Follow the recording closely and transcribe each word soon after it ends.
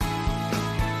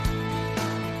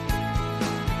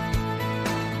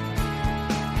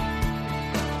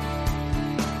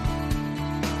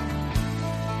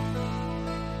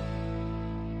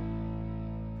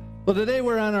Well, today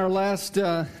we're on our last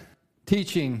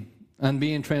teaching on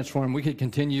being transformed. We could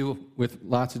continue with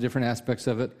lots of different aspects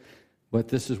of it, but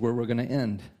this is where we're going to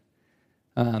end.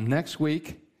 Next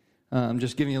week, I'm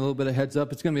just giving you a little bit of heads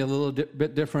up. It's going to be a little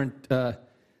bit different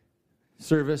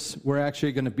service. We're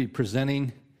actually going to be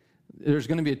presenting. There's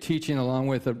going to be a teaching along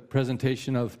with a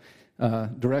presentation of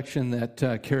direction that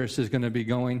Karis is going to be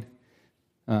going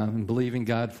and believing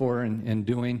God for and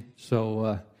doing.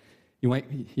 So you want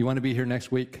to be here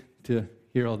next week to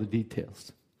hear all the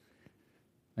details.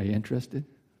 Are you interested?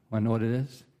 Want to know what it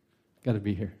is? Got to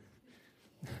be here.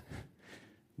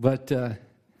 But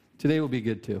today will be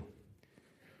good too.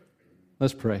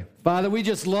 Let's pray. Father, we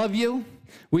just love you.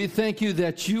 We thank you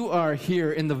that you are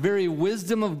here and the very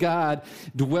wisdom of God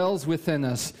dwells within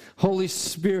us. Holy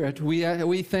Spirit,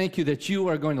 we thank you that you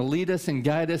are going to lead us and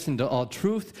guide us into all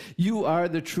truth. You are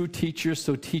the true teacher,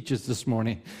 so teach us this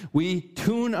morning. We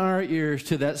tune our ears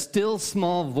to that still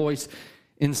small voice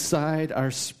inside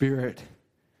our spirit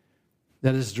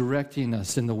that is directing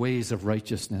us in the ways of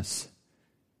righteousness.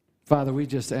 Father, we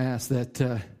just ask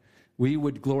that we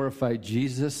would glorify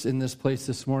Jesus in this place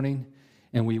this morning,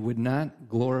 and we would not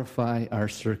glorify our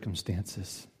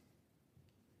circumstances.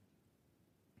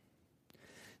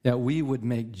 That we would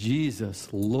make Jesus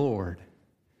Lord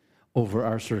over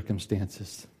our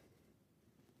circumstances.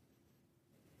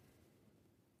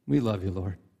 We love you,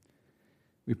 Lord.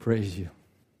 We praise you.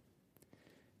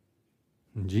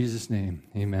 In Jesus' name,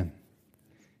 amen.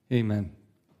 Amen.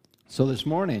 So this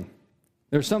morning,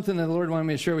 there's something that the Lord wanted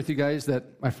me to share with you guys that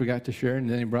I forgot to share, and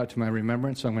then He brought to my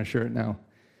remembrance, so I'm going to share it now.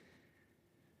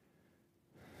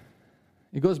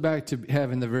 It goes back to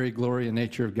having the very glory and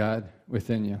nature of God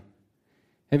within you.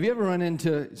 Have you ever run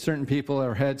into certain people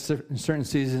or had certain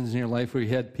seasons in your life where you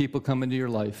had people come into your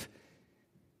life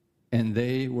and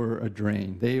they were a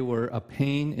drain? They were a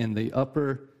pain in the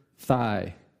upper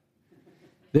thigh.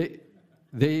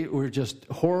 They were just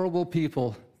horrible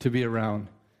people to be around.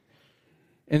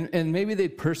 And maybe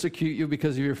they'd persecute you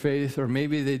because of your faith, or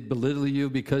maybe they'd belittle you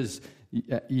because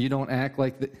you don't act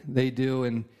like they do,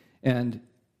 and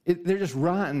they're just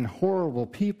rotten, horrible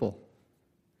people.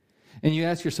 And you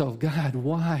ask yourself, God,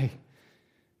 why?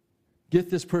 Get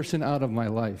this person out of my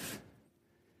life.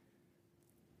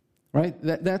 Right?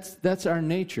 That's our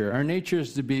nature. Our nature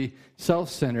is to be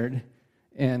self-centered.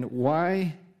 And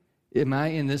why am I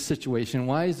in this situation?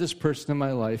 Why is this person in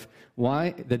my life?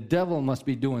 Why? The devil must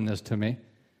be doing this to me.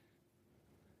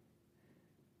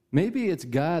 Maybe it's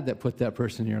God that put that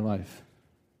person in your life.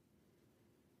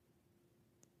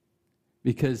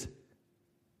 Because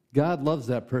God loves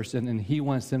that person and He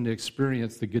wants them to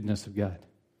experience the goodness of God.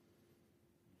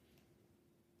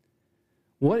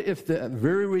 What if the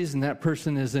very reason that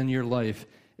person is in your life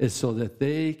is so that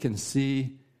they can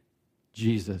see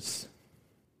Jesus?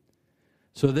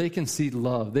 So they can see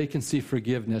love, they can see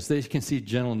forgiveness, they can see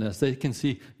gentleness, they can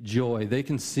see joy, they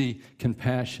can see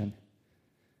compassion.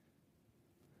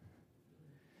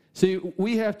 See,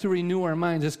 we have to renew our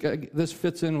minds. This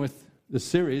fits in with the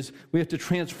series. We have to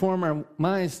transform our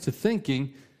minds to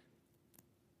thinking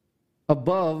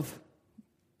above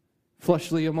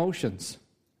fleshly emotions,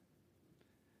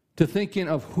 to thinking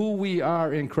of who we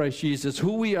are in Christ Jesus,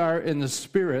 who we are in the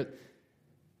Spirit,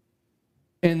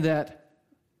 and that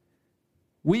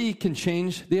we can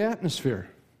change the atmosphere.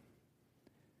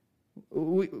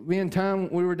 Me and Tom,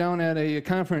 we were down at a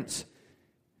conference,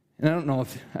 and I don't know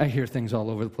if I hear things all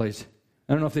over the place.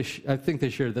 I don't know if I think they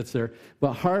shared that's there.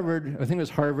 But Harvard, I think it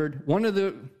was Harvard, one of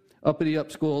the uppity-up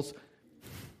schools,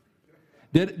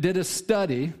 did a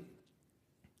study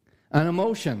on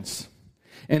emotions.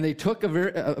 And they took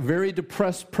a very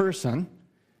depressed person,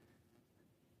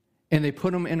 and they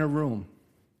put them in a room.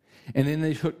 And then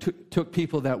they took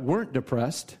people that weren't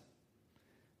depressed,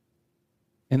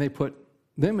 and they put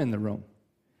them in the room.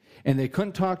 And they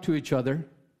couldn't talk to each other,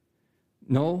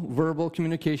 no verbal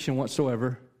communication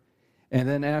whatsoever. And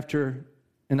then after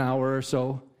an hour or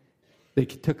so, they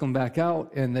took them back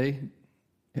out, and they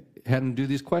had them do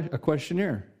a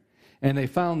questionnaire. And they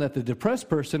found that the depressed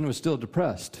person was still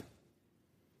depressed.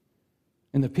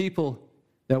 And the people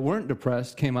that weren't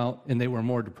depressed came out, and they were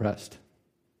more depressed.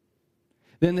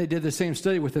 Then they did the same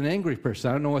study with an angry person.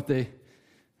 I don't know what they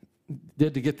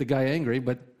did to get the guy angry,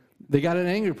 but they got an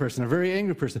angry person, a very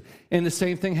angry person. And the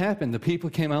same thing happened. The people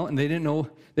came out, and they didn't know,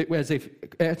 as they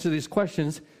answered these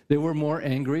questions, they were more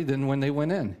angry than when they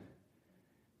went in.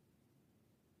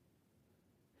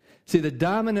 See, the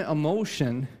dominant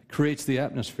emotion creates the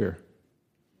atmosphere.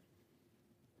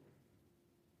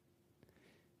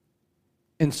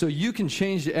 And so you can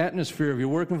change the atmosphere of your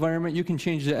work environment. You can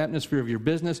change the atmosphere of your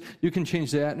business. You can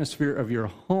change the atmosphere of your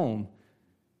home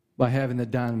by having the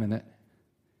dominant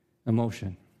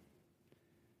emotion.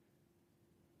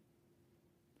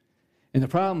 And the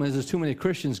problem is there's too many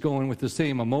Christians going with the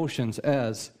same emotions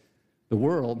as the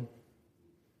world,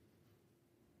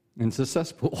 and it's a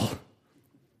cesspool.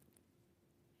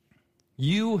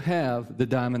 You have the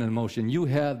dominant emotion. You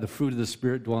have the fruit of the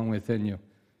Spirit dwelling within you.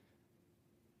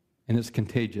 And it's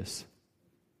contagious.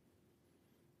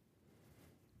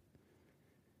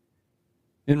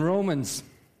 In Romans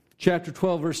chapter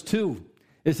 12, verse 2,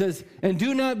 it says, "And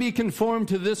do not be conformed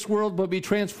to this world, but be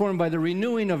transformed by the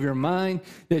renewing of your mind,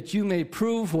 that you may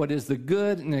prove what is the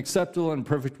good and acceptable and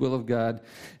perfect will of God."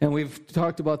 And we've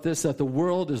talked about this, that the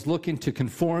world is looking to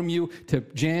conform you, to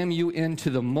jam you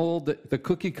into the mold, the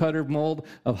cookie-cutter mold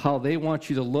of how they want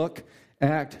you to look,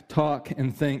 act, talk,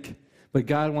 and think. But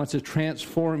God wants to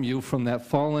transform you from that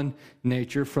fallen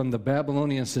nature, from the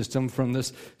Babylonian system, from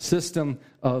this system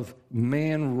of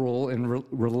man rule and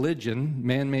religion,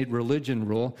 man-made religion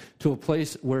rule, to a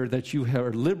place where that you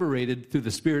are liberated through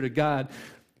the Spirit of God.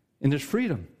 And there's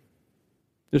freedom.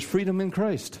 There's freedom in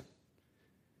Christ.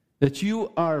 That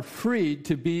you are freed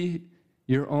to be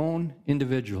your own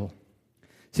individual.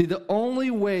 See, the only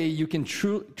way you can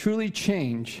truly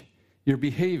change your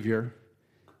behavior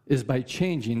is by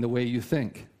changing the way you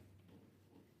think.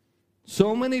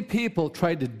 So many people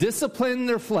try to discipline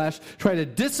their flesh, try to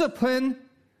discipline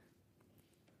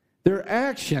their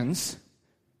actions,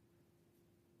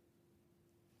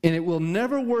 and it will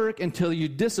never work until you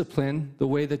discipline the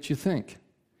way that you think,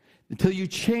 until you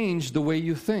change the way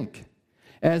you think.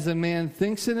 As a man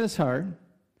thinks in his heart,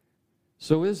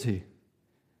 so is he.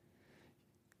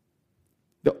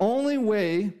 The only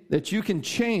way that you can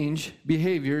change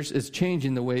behaviors is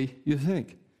changing the way you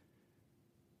think.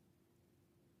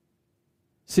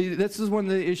 See, this is one of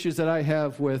the issues that I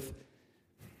have with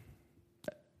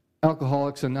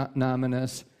Alcoholics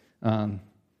Anonymous,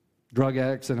 Drug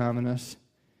Addicts Anonymous.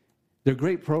 They're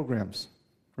great programs,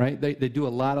 right? They do a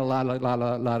lot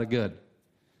of good.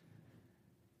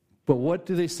 But what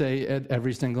do they say at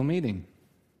every single meeting?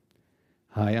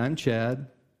 "Hi, I'm Chad,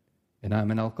 and I'm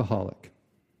an alcoholic."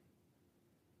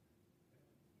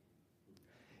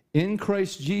 In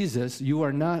Christ Jesus, you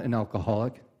are not an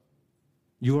alcoholic.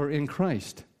 You are in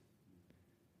Christ.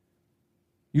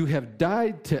 You have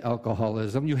died to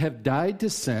alcoholism. You have died to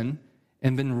sin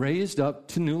and been raised up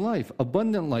to new life,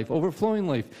 abundant life, overflowing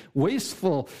life,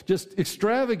 wasteful, just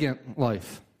extravagant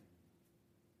life.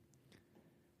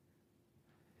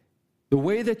 The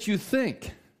way that you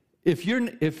think, if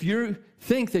you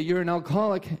think that you're an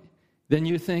alcoholic, then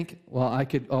you think, well, I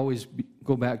could always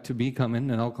go back to becoming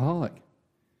an alcoholic.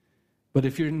 But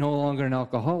if you're no longer an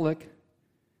alcoholic,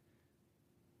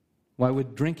 why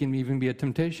would drinking even be a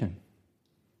temptation?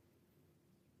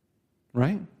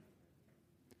 Right?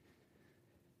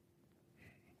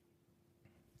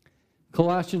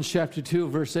 Colossians chapter 2,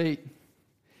 verse 8.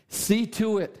 "See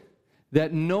to it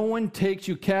that no one takes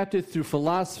you captive through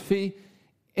philosophy,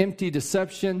 empty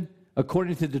deception,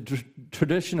 according to the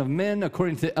tradition of men,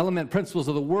 according to the element principles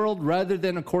of the world, rather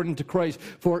than according to Christ.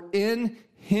 For in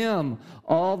Him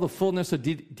all the fullness of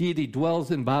deity dwells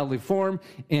in bodily form,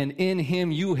 and in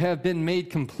Him you have been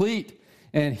made complete,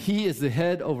 and He is the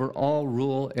head over all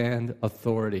rule and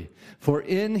authority. For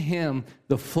in Him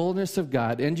the fullness of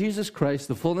God, in Jesus Christ,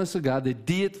 the fullness of God,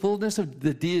 the fullness of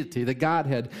the deity, the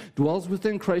Godhead, dwells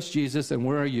within Christ Jesus, and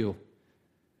where are you?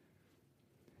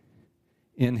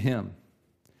 In Him.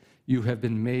 You have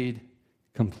been made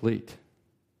complete.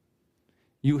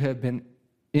 You have been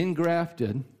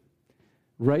engrafted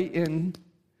right in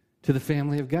to the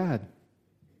family of God.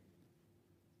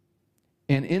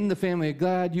 And in the family of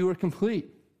God, you are complete.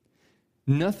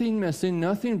 Nothing missing,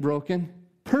 nothing broken,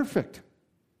 perfect.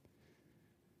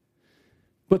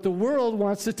 But the world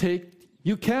wants to take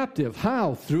you captive.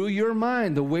 How? Through your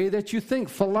mind, the way that you think,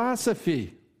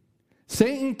 philosophy.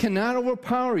 Satan cannot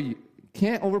overpower you.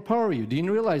 Can't overpower you. Do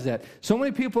you realize that? So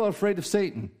many people are afraid of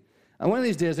Satan. And one of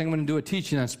these days, I'm going to do a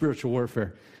teaching on spiritual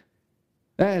warfare.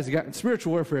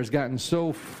 Spiritual warfare has gotten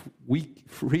so weak,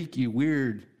 freaky,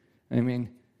 weird. I mean,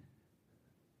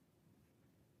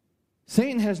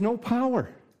 Satan has no power.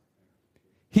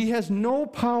 He has no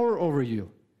power over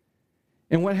you.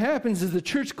 And what happens is the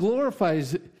church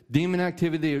glorifies demon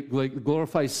activity. They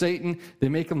glorify Satan. They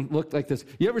make him look like this.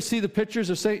 You ever see the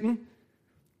pictures of Satan?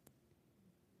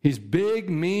 He's big,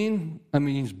 mean.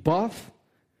 He's buff.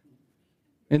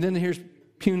 And then here's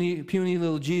puny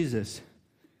little Jesus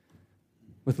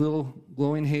with a little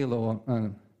glowing halo on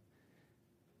him.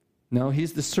 No,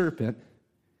 he's the serpent,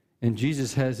 and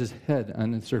Jesus has his head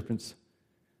on the serpent's,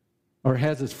 or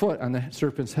has his foot on the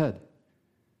serpent's head.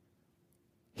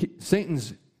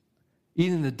 Satan's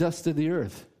eating the dust of the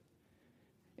earth.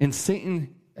 And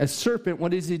Satan, as serpent,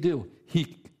 what does he do?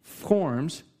 He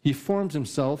forms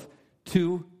himself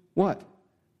to what?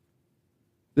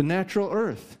 The natural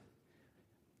earth.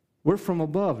 We're from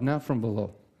above, not from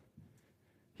below.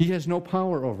 He has no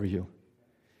power over you.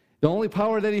 The only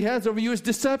power that he has over you is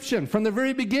deception. From the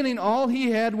very beginning, all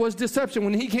he had was deception.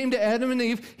 When he came to Adam and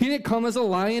Eve, he didn't come as a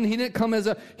lion. He didn't come as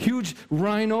a huge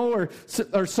rhino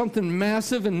or something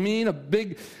massive and mean, a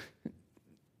big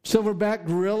silverback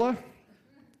gorilla.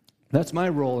 That's my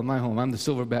role in my home. I'm the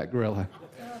silverback gorilla.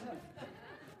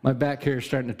 My back hair is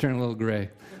starting to turn a little gray.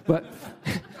 But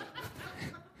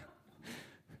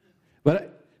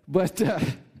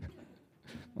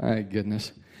my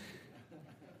goodness.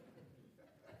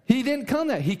 He didn't come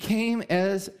that. He came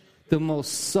as the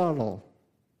most subtle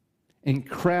and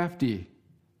crafty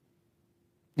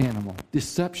animal.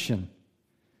 Deception.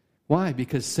 Why?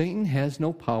 Because Satan has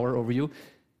no power over you.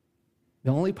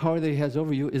 The only power that he has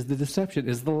over you is the deception,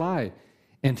 is the lie.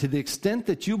 And to the extent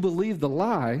that you believe the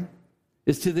lie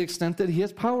is to the extent that he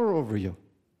has power over you.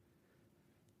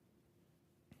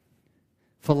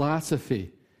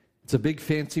 Philosophy. It's a big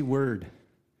fancy word.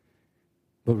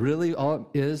 But really all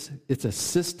it is, it's a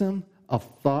system of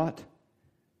thought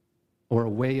or a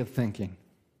way of thinking.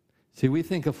 See, we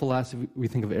think of philosophy, we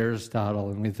think of Aristotle,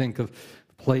 and we think of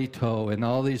Plato and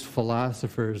all these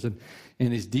philosophers and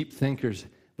these deep thinkers.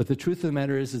 But the truth of the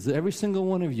matter is that every single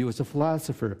one of you is a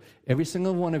philosopher. Every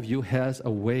single one of you has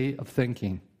a way of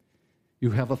thinking. You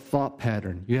have a thought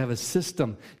pattern. You have a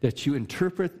system that you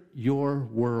interpret your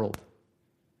world.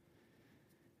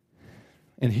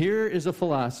 And here is a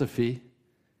philosophy,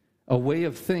 a way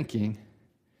of thinking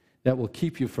that will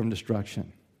keep you from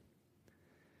destruction.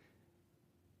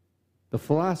 The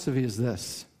philosophy is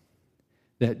this,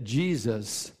 that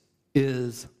Jesus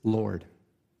is Lord.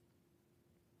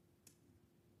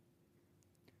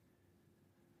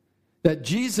 That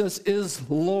Jesus is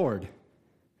Lord.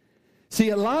 See,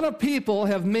 a lot of people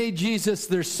have made Jesus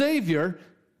their Savior,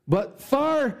 but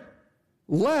far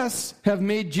less have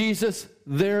made Jesus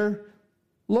their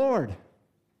Lord.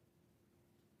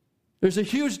 There's a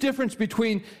huge difference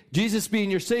between Jesus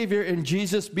being your Savior and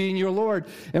Jesus being your Lord.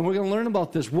 And we're going to learn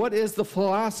about this. What is the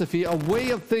philosophy, a way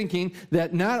of thinking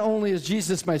that not only is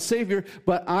Jesus my Savior,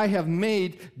 but I have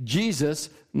made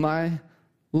Jesus my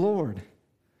Lord?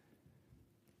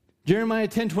 Jeremiah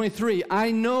 10:23,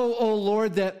 I know, O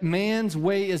Lord, that man's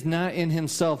way is not in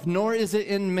himself, nor is it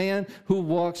in man who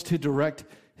walks to direct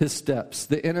his steps.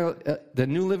 The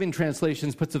New Living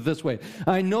Translations puts it this way.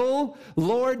 I know,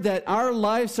 Lord, that our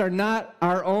lives are not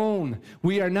our own.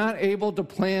 We are not able to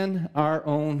plan our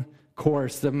own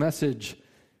course. The Message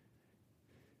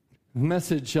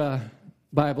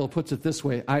Bible puts it this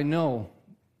way. I know,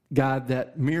 God,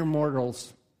 that mere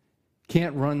mortals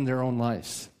can't run their own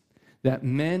lives. That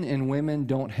men and women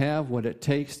don't have what it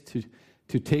takes to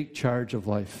take charge of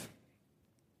life.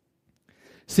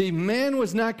 See, man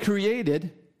was not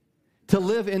created to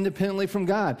live independently from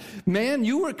God. Man,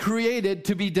 you were created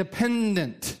to be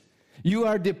dependent. You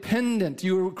are dependent.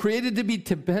 You were created to be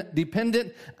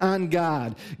dependent on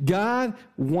God. God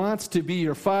wants to be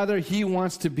your Father. He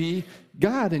wants to be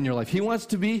God in your life. He wants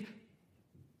to be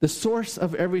the source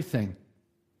of everything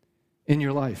in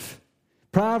your life.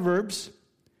 Proverbs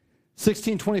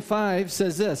 16:25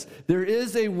 says this, there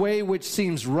is a way which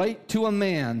seems right to a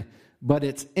man, but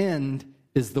its end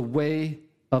is the way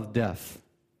of death.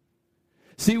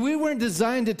 See, we weren't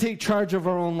designed to take charge of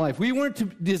our own life. We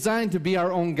weren't designed to be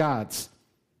our own gods.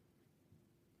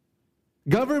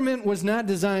 Government was not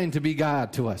designed to be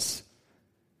God to us.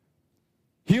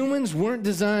 Humans weren't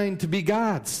designed to be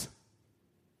gods.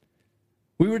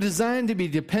 We were designed to be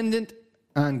dependent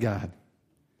on God.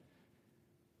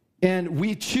 And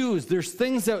we choose. There's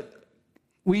things that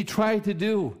we try to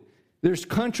do. There's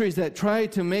countries that try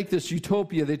to make this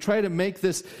utopia. They try to make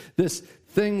this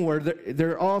thing where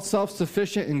they're all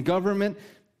self-sufficient in government,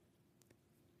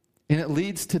 and it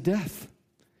leads to death.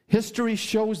 History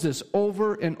shows this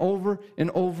over and over and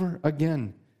over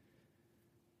again.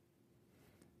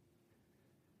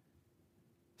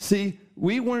 See,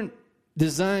 we weren't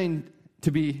designed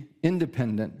to be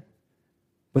independent,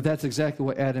 but that's exactly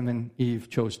what Adam and Eve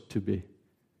chose to be.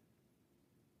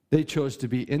 They chose to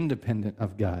be independent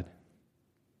of God,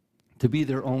 to be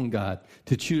their own God,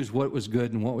 to choose what was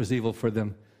good and what was evil for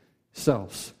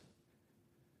themselves.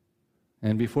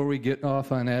 And before we get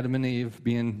off on Adam and Eve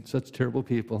being such terrible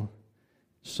people,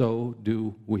 so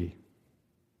do we.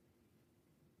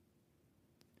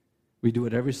 We do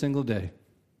it every single day.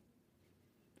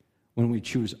 When we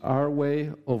choose our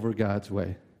way over God's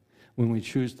way. When we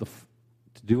choose to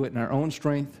do it in our own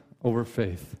strength over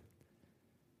faith.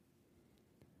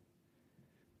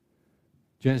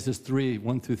 Genesis 3,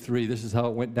 1 through 3, this is how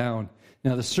it went down.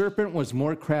 Now the serpent was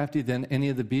more crafty than any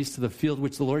of the beasts of the field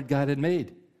which the Lord God had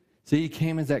made. See, he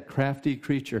came as that crafty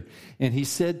creature. And he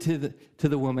said to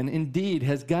the woman, "Indeed,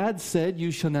 has God said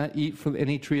you shall not eat from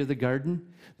any tree of the garden?"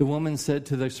 The woman said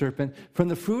to the serpent, "From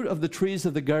the fruit of the trees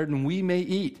of the garden we may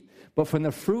eat, but from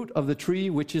the fruit of the tree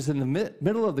which is in the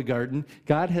middle of the garden,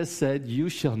 God has said, you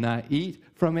shall not eat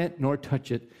from it nor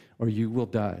touch it, or you will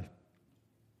die."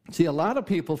 See, a lot of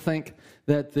people think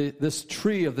that this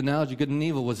tree of the knowledge of good and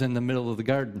evil was in the middle of the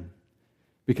garden,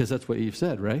 because that's what Eve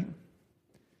said, right?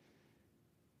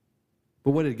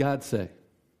 But what did God say?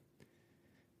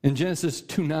 In Genesis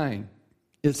 2:9,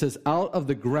 it says, "Out of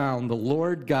the ground the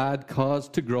Lord God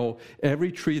caused to grow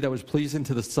every tree that was pleasing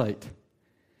to the sight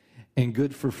and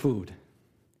good for food.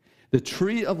 The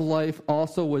tree of life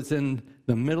also was in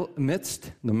the middle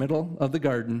of the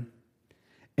garden,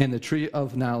 and the tree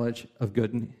of knowledge of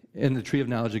good and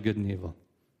evil."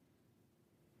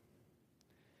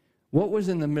 What was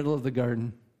in the middle of the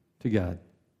garden to God?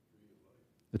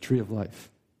 The tree of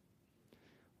life.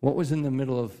 What was in the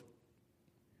middle of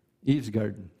Eve's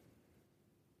garden?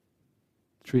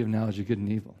 The tree of knowledge of good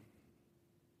and evil.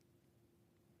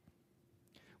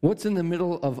 What's in the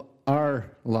middle of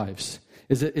our lives?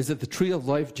 Is it the tree of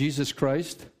life, Jesus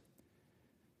Christ?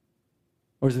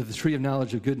 Or is it the tree of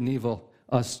knowledge of good and evil,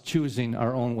 us choosing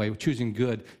our own way, choosing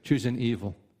good, choosing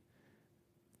evil?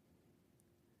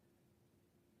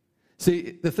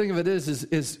 See, the thing of it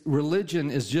is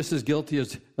religion is just as guilty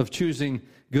of choosing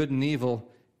good and evil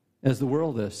as the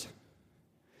world is.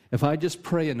 If I just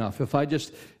pray enough, if I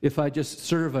just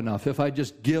serve enough, if I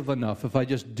just give enough, if I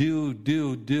just do,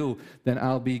 then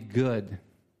I'll be good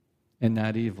and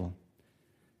not evil.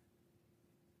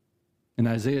 And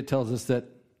Isaiah tells us that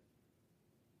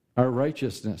our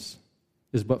righteousness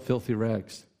is but filthy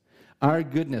rags. Our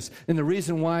goodness. And the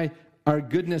reason why our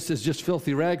goodness is just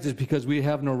filthy rags is because we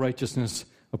have no righteousness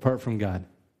apart from God.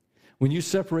 When you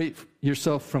separate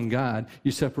yourself from God,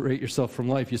 you separate yourself from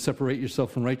life. You separate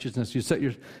yourself from righteousness. You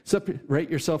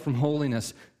separate yourself from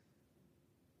holiness.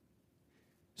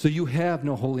 So you have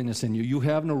no holiness in you. You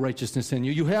have no righteousness in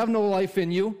you. You have no life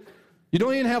in you. You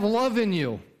don't even have love in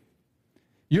you.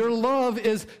 Your love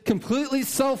is completely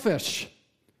selfish.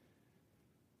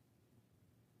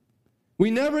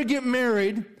 We never get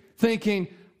married thinking,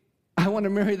 I want to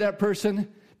marry that person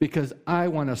because I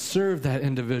want to serve that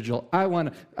individual. I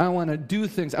want to do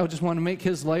things. I just want to make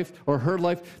his life or her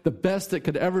life the best it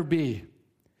could ever be.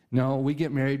 No, we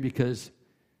get married because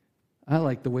I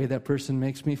like the way that person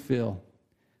makes me feel.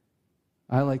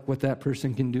 I like what that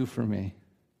person can do for me.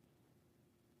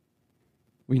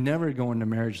 We never go into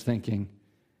marriage thinking,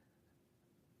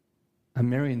 I'm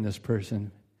marrying this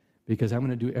person because I'm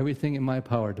going to do everything in my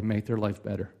power to make their life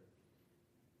better.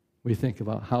 We think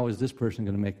about, how is this person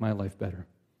going to make my life better?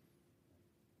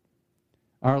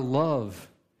 Our love,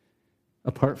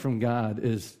 apart from God,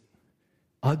 is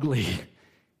ugly.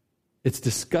 It's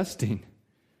disgusting.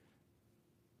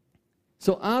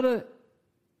 So out of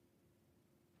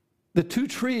the two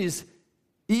trees,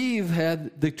 Eve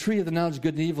had the tree of the knowledge of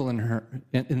good and evil in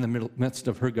the midst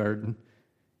of her garden.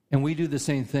 And we do the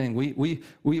same thing.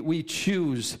 We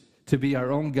choose to be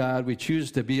our own God. We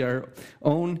choose to be our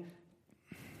own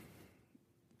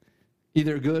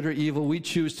either good or evil. We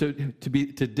choose to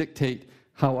dictate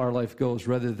how our life goes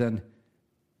rather than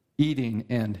eating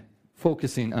and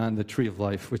focusing on the tree of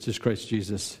life, which is Christ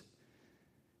Jesus.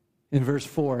 In verse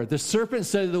 4, the serpent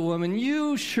said to the woman,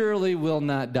 you surely will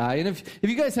not die. And if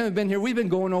you guys haven't been here, we've been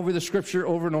going over the scripture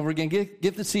over and over again.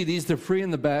 Get the CDs. They're free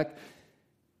in the back.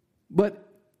 But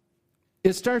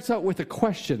it starts out with a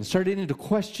question, starting to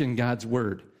question God's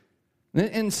word.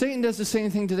 And Satan does the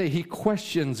same thing today. He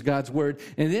questions God's word,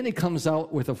 and then he comes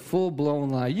out with a full-blown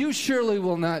lie. You surely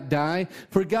will not die,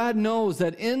 for God knows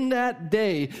that in that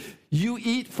day you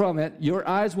eat from it, your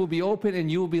eyes will be open, and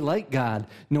you will be like God,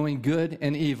 knowing good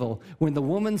and evil. When the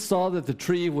woman saw that the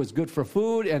tree was good for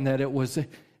food, and that it was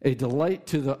a delight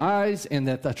to the eyes, and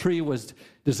that the tree was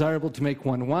desirable to make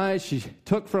one wise, she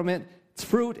took from it its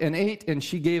fruit and ate, and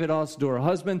she gave it also to her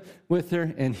husband with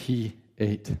her, and he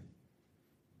ate.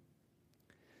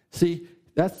 See,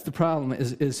 that's the problem,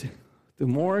 is the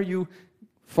more you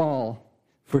fall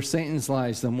for Satan's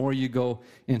lies, the more you go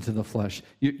into the flesh.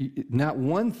 Not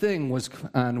one thing was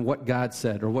on what God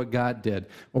said or what God did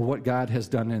or what God has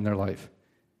done in their life.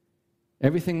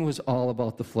 Everything was all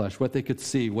about the flesh, what they could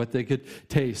see, what they could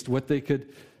taste, what they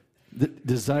could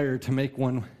desire to make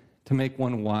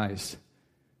one wise.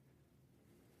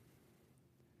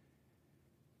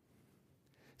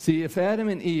 See, if Adam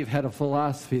and Eve had a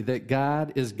philosophy that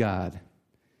God is God,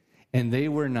 and they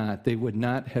were not, they would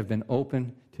not have been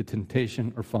open to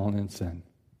temptation or fallen in sin.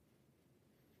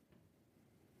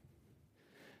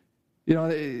 You know,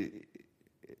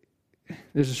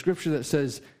 there's a scripture that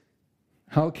says,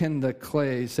 how can the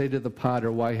clay say to the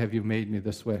potter, why have you made me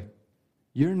this way?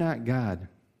 You're not God.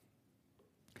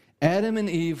 Adam and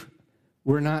Eve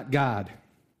were not God.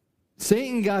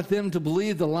 Satan got them to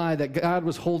believe the lie that God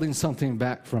was holding something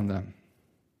back from them.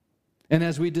 And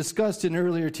as we discussed in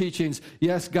earlier teachings,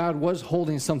 yes, God was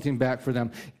holding something back for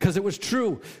them because it was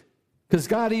true. Because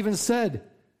God even said,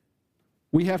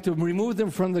 we have to remove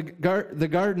them from the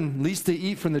garden, lest they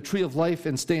eat from the tree of life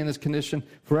and stay in this condition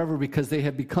forever, because they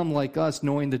have become like us,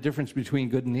 knowing the difference between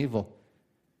good and evil.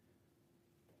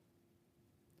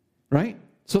 Right?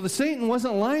 So the Satan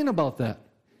wasn't lying about that.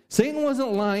 Satan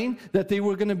wasn't lying that they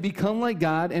were going to become like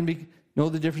God and know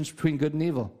the difference between good and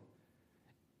evil.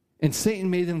 And Satan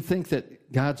made them think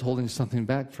that God's holding something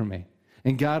back from me.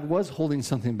 And God was holding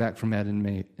something back from Adam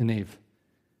and Eve.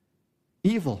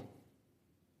 Evil.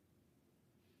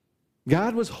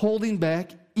 God was holding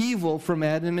back evil from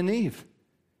Adam and Eve.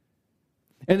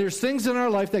 And there's things in our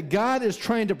life that God is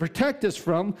trying to protect us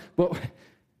from, but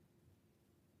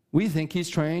we think he's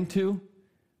trying to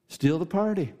steal the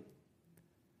party.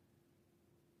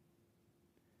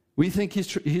 We think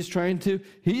he's trying to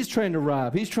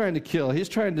rob, he's trying to kill, he's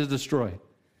trying to destroy.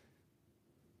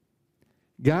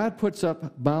 God puts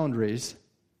up boundaries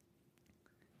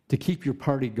to keep your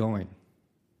party going,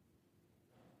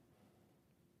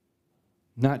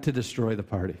 not to destroy the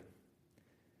party.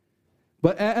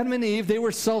 But Adam and Eve, they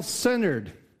were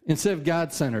self-centered instead of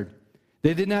God-centered.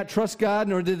 They did not trust God,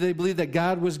 nor did they believe that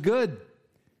God was good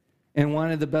and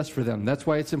wanted the best for them. That's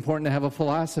why it's important to have a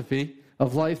philosophy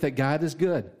of life that God is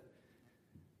good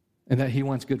and that he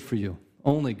wants good for you,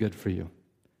 only good for you.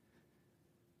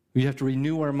 We have to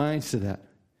renew our minds to that.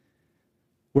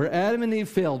 Where Adam and Eve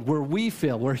failed, where we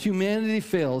fail, where humanity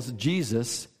fails,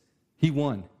 Jesus, he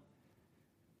won.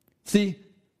 See,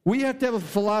 we have to have a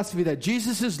philosophy that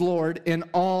Jesus is Lord in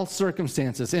all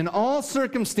circumstances. In all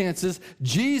circumstances,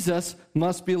 Jesus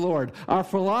must be Lord. Our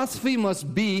philosophy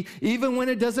must be, even when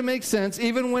it doesn't make sense,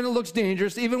 even when it looks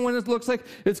dangerous, even when it looks like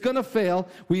it's going to fail,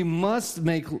 we must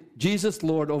make Jesus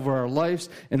Lord over our lives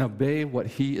and obey what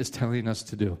he is telling us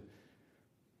to do.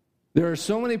 There are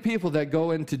so many people that go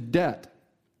into debt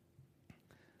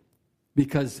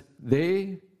because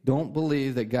they don't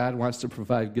believe that God wants to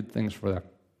provide good things for them.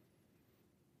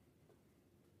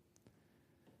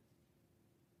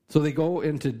 So they go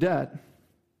into debt,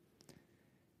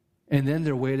 and then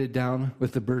they're weighted down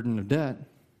with the burden of debt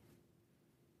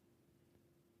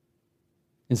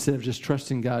instead of just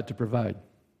trusting God to provide.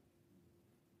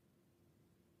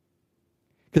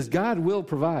 Because God will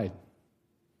provide.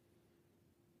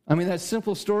 I mean, that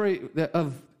simple story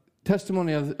of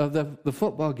testimony of the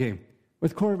football game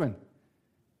with Corbin.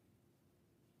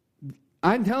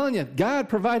 I'm telling you, God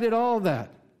provided all of that.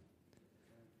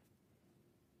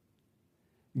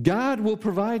 God will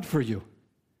provide for you.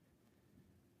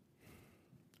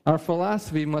 Our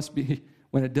philosophy must be,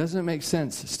 when it doesn't make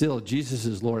sense, still, Jesus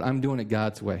is Lord. I'm doing it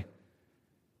God's way.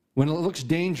 When it looks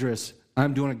dangerous,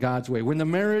 I'm doing it God's way. When the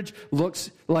marriage looks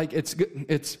like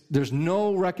there's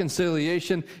no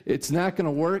reconciliation, it's not going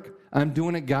to work, I'm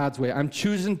doing it God's way. I'm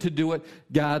choosing to do it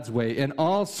God's way. In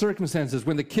all circumstances,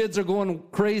 when the kids are going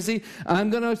crazy, I'm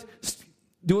going to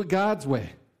do it God's way.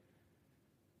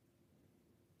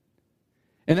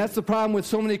 And that's the problem with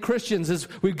so many Christians is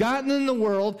we've gotten in the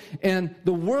world, and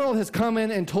the world has come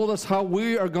in and told us how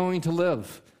we are going to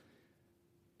live.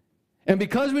 And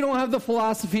because we don't have the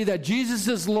philosophy that Jesus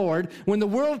is Lord, when the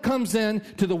world comes in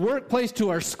to the workplace, to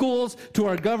our schools, to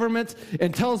our governments,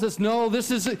 and tells us, no,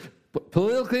 this is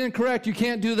politically incorrect, you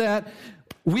can't do that,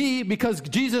 because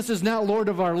Jesus is not Lord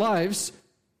of our lives,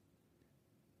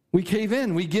 we cave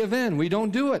in, we give in, we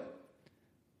don't do it.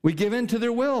 We give in to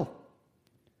their will.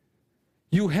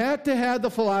 You had to have the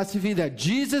philosophy that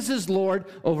Jesus is Lord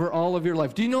over all of your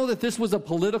life. Do you know that this was a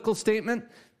political statement?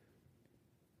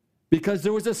 Because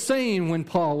there was a saying when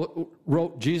Paul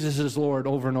wrote Jesus is Lord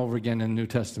over and over again in the New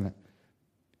Testament.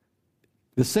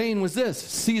 The saying was this: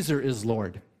 Caesar is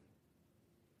Lord.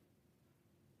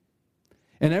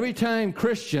 And every time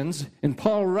Christians, in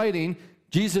Paul writing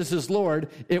Jesus is Lord,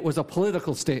 it was a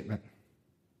political statement.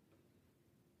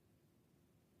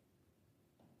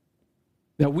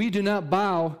 That we do not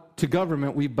bow to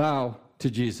government, we bow to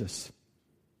Jesus.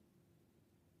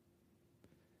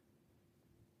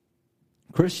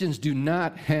 Christians do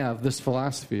not have this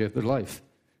philosophy of their life.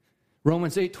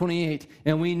 Romans 8:28,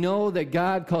 and we know that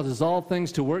God causes all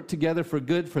things to work together for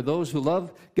good for those who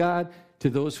love God, to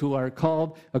those who are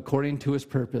called according to his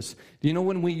purpose. Do you know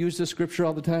when we use this scripture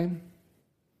all the time?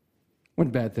 When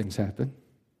bad things happen.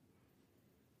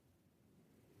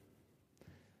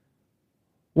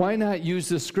 Why not use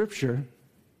this scripture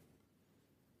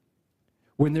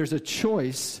when there's a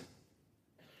choice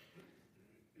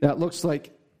that looks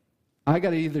like I got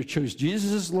to either choose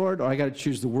Jesus as Lord or I got to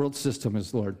choose the world system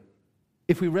as Lord?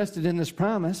 If we rested in this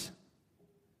promise,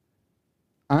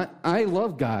 I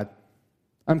love God.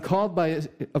 I'm called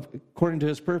according to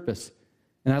his purpose,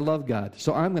 and I love God.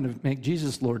 So I'm going to make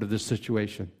Jesus Lord of this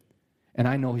situation, and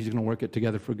I know he's going to work it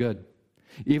together for good.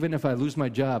 Even if I lose my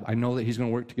job, I know that he's going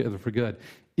to work together for good.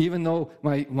 Even though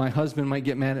my husband might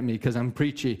get mad at me because I'm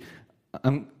preachy,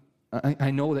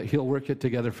 I know that he'll work it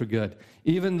together for good.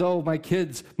 Even though my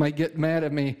kids might get mad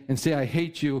at me and say, I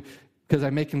hate you, because I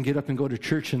make them get up and go to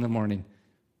church in the morning,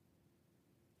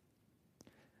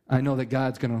 I know that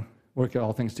God's going to work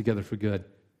all things together for good.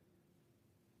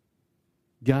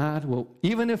 God will,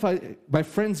 even if my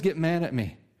friends get mad at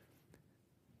me,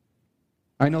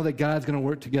 I know that God's going to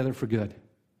work together for good.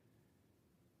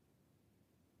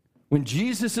 When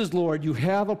Jesus is Lord, you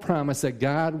have a promise that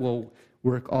God will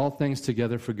work all things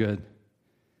together for good.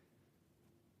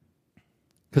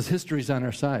 Because history's on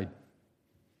our side.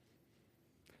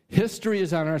 History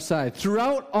is on our side.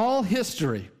 Throughout all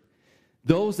history,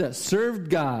 those that served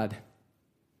God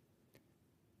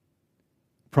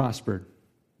prospered.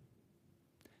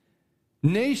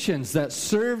 Nations that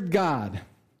served God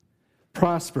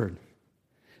prospered.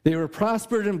 They were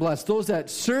prospered and blessed. Those that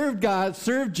served God,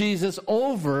 served Jesus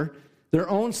over their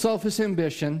own selfish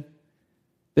ambition,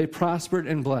 they prospered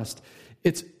and blessed.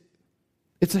 It's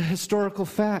a historical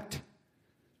fact.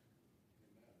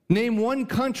 Name one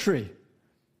country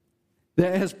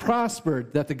that has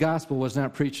prospered that the gospel was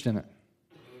not preached in it.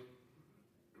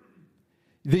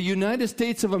 The United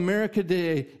States of America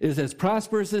today is as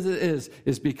prosperous as it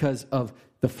is because of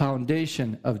the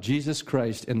foundation of Jesus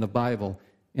Christ and the Bible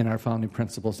in our founding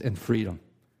principles and freedom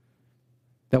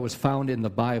that was found in the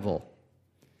Bible.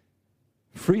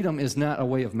 Freedom is not a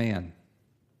way of man,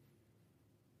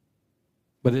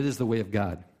 but it is the way of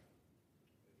God.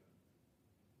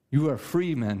 You are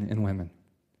free, men and women.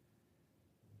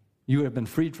 You have been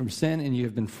freed from sin, and you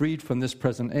have been freed from this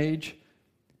present age.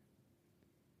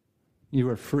 You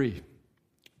are free.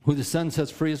 Who the Son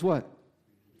sets free is what?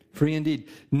 Free indeed.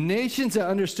 Nations that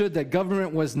understood that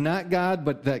government was not God,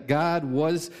 but that God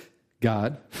was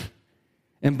God,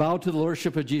 and bowed to the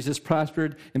lordship of Jesus,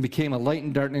 prospered and became a light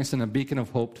in darkness and a beacon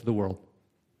of hope to the world.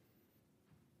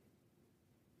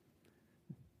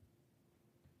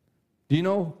 Do you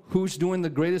know who's doing the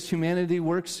greatest humanity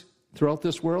works throughout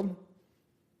this world?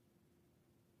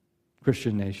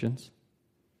 Christian nations.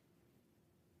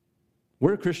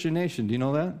 We're a Christian nation. Do you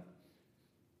know that?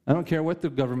 I don't care what the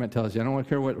government tells you. I don't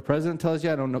care what the president tells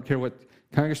you. I don't care what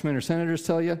congressmen or senators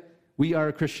tell you. We are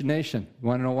a Christian nation. You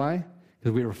want to know why?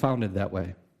 Because we were founded that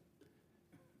way.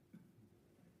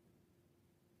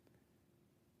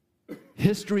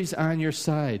 History's on your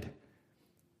side.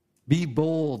 Be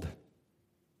bold.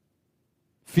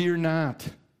 Fear not.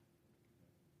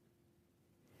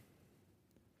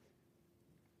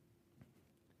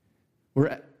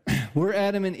 Where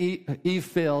Adam and Eve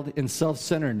failed in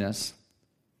self-centeredness,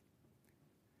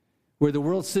 where the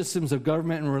world systems of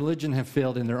government and religion have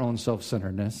failed in their own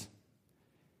self-centeredness,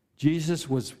 Jesus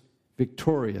was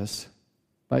victorious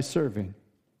by serving.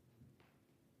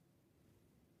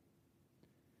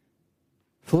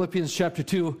 Philippians chapter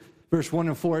 2, verse 1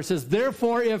 and 4, it says,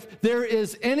 therefore, if there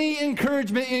is any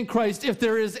encouragement in Christ, if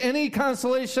there is any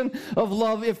consolation of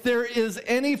love, if there is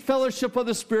any fellowship of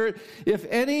the Spirit, if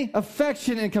any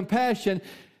affection and compassion,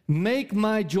 make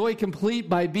my joy complete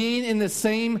by being in the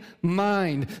same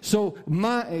mind. So,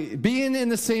 being in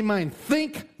the same mind.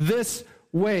 Think this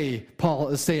way, Paul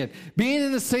is saying. Being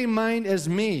in the same mind as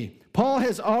me. Paul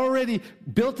has already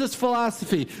built this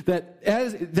philosophy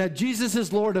that Jesus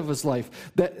is Lord of his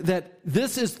life, that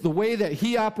this is the way that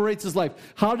he operates his life.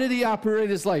 How did he operate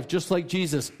his life? Just like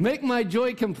Jesus. Make my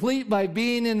joy complete by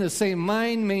being in the same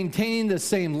mind, maintaining the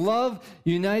same love,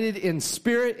 united in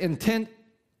spirit, intent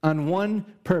on one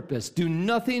purpose. Do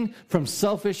nothing from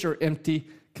selfish or empty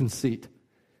conceit,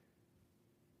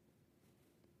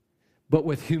 but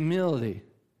with humility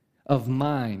of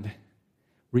mind,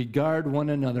 regard one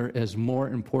another as more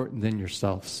important than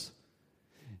yourselves.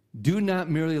 Do not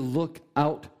merely look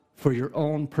out for your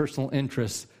own personal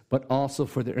interests, but also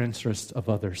for the interests of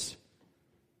others.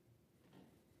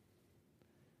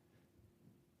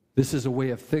 This is a way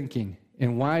of thinking.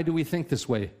 And why do we think this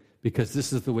way? Because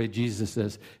this is the way Jesus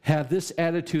is. Have this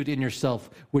attitude in yourself,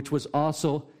 which was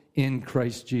also in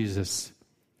Christ Jesus.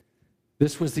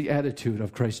 This was the attitude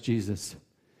of Christ Jesus,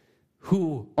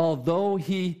 who, although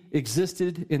he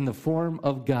existed in the form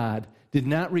of God, did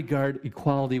not regard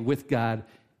equality with God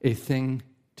a thing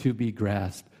to be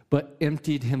grasped, but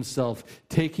emptied himself,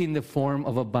 taking the form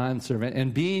of a bondservant,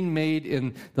 and being made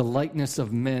in the likeness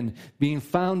of men, being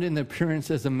found in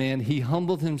appearance as a man, he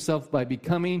humbled himself by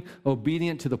becoming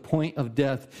obedient to the point of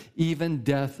death, even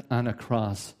death on a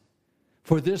cross.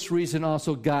 For this reason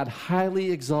also God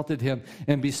highly exalted him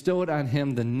and bestowed on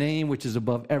him the name which is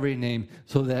above every name,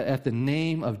 so that at the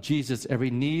name of Jesus every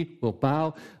knee will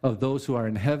bow, of those who are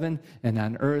in heaven and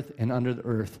on earth and under the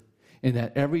earth, and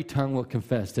that every tongue will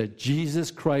confess that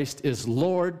Jesus Christ is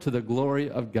Lord, to the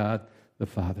glory of God the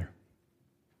Father.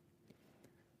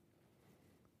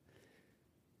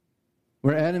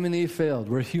 Where Adam and Eve failed,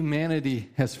 where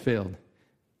humanity has failed,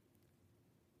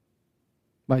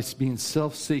 by being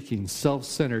self-seeking,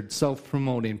 self-centered,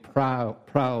 self-promoting,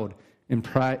 proud, and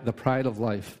the pride of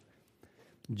life,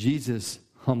 Jesus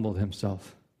humbled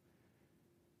himself.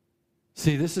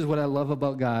 See, this is what I love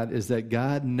about God, is that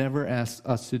God never asks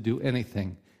us to do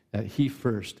anything that he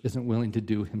first isn't willing to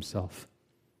do himself.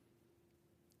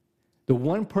 The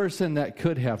one person that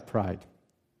could have pride,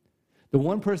 the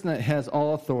one person that has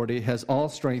all authority, has all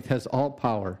strength, has all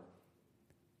power,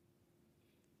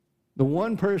 the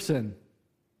one person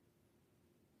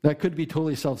that could be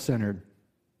totally self-centered,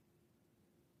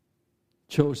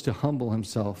 chose to humble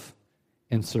himself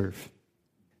and serve.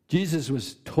 Jesus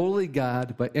was totally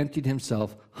God, but emptied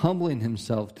himself, humbling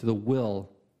himself to the will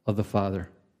of the Father.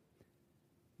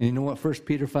 And you know what 1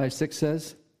 Peter 5:6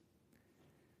 says?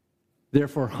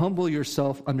 Therefore, humble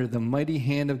yourself under the mighty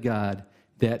hand of God,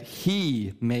 that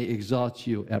he may exalt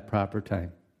you at proper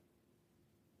time.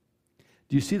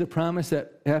 Do you see the promise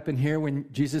that happened here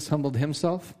when Jesus humbled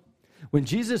himself? When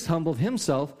Jesus humbled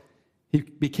himself, he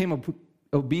became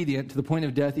obedient to the point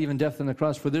of death, even death on the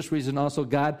cross. For this reason also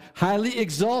God highly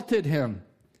exalted him.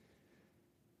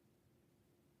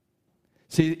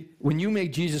 See, when you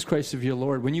make Jesus Christ of your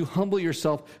Lord, when you humble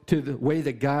yourself to the way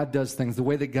that God does things, the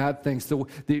way that God thinks,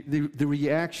 the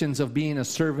reactions of being a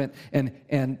servant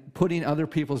and putting other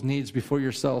people's needs before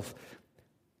yourself,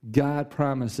 God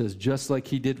promises, just like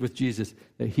he did with Jesus,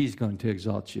 that he's going to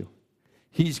exalt you.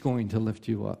 He's going to lift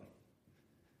you up.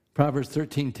 Proverbs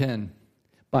 13:10,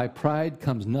 by pride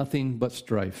comes nothing but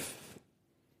strife.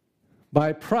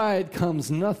 By pride comes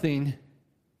nothing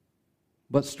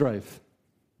but strife.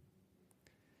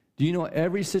 Do you know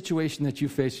every situation that you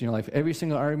face in your life, every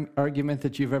single argument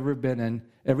that you've ever been in,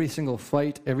 every single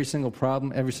fight, every single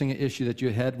problem, every single issue that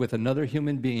you had with another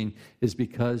human being is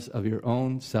because of your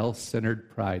own self-centered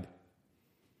pride?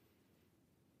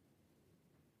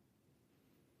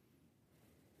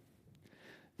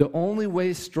 The only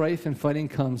way strife and fighting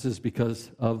comes is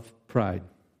because of pride,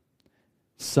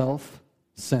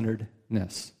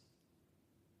 self-centeredness.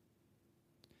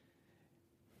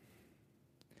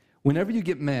 Whenever you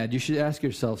get mad, you should ask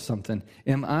yourself something.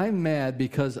 Am I mad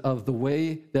because of the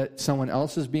way that someone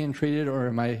else is being treated, or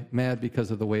am I mad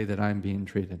because of the way that I'm being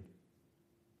treated?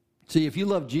 See, if you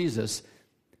love Jesus,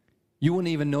 you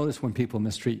wouldn't even notice when people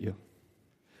mistreat you.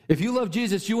 If you love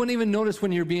Jesus, you wouldn't even notice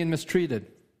when you're being mistreated,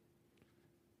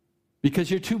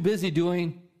 because you're too busy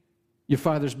doing your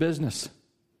Father's business.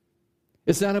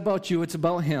 It's not about you, it's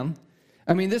about him.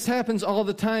 I mean, this happens all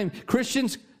the time.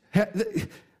 Christians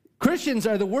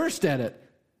are the worst at it.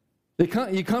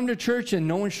 You come to church and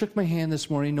no one shook my hand this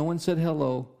morning. No one said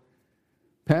hello.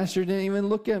 Pastor didn't even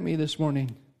look at me this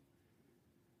morning.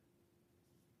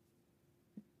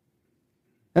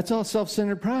 That's all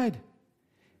self-centered pride.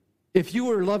 If you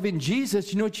were loving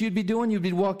Jesus, you know what you'd be doing? You'd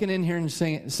be walking in here and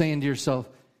saying to yourself,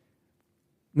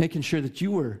 making sure that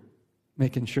you were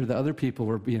making sure that other people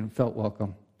were being felt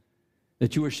welcome,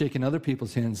 that you were shaking other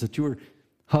people's hands, that you were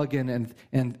hugging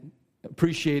and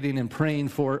appreciating and praying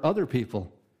for other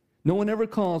people. No one ever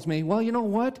calls me, well, you know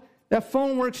what? That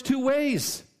phone works two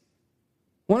ways.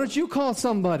 Why don't you call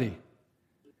somebody?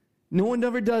 No one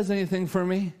ever does anything for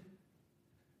me.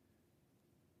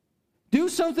 Do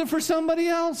something for somebody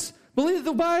else. Believe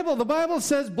the Bible. The Bible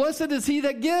says, blessed is he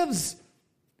that gives.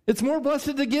 It's more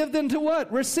blessed to give than to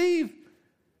what? Receive.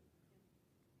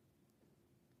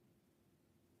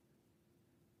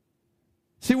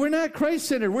 See, we're not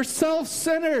Christ-centered. We're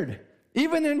self-centered.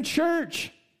 Even in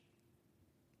church.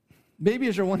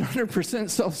 Babies are 100%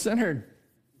 self-centered.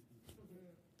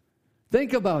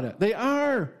 Think about it. They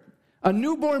are. A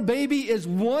newborn baby is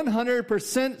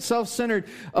 100% self-centered.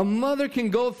 A mother can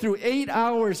go through 8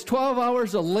 hours, 12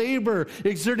 hours of labor,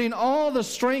 exerting all the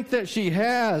strength that she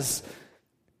has.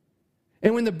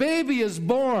 And when the baby is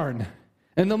born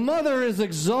and the mother is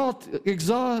exhausted,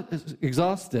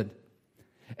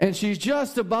 And she's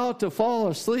just about to fall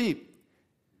asleep.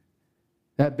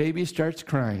 That baby starts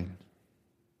crying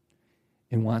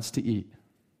and wants to eat.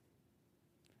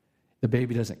 The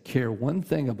baby doesn't care one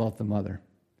thing about the mother.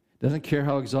 Doesn't care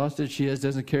how exhausted she is.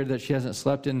 Doesn't care that she hasn't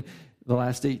slept in the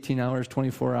last 18 hours,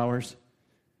 24 hours.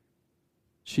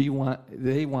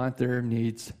 They want their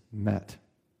needs met.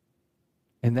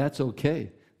 And that's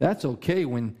okay. That's okay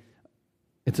when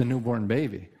it's a newborn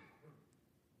baby.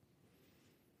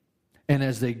 And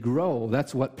as they grow,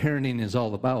 that's what parenting is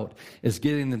all about, is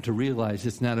getting them to realize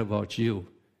it's not about you.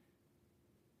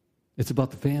 It's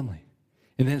about the family.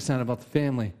 And then it's not about the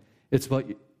family. It's about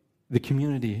the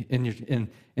community and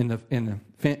the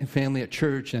family at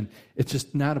church. And it's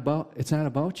just not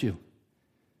about you.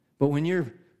 But when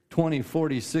you're 20,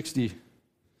 40, 60,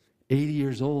 80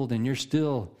 years old and you're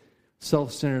still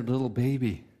self-centered little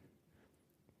baby,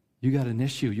 you got an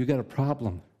issue. You got a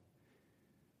problem.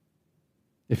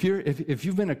 If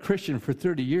you've been a Christian for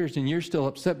 30 years and you're still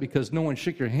upset because no one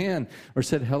shook your hand or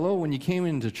said hello when you came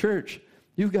into church,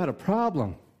 you've got a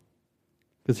problem.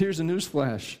 Because here's a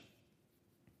newsflash.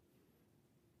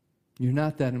 You're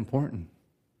not that important.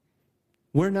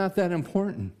 We're not that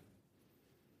important.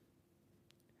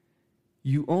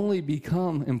 You only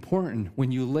become important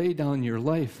when you lay down your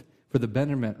life for the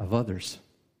betterment of others.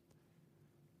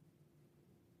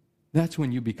 That's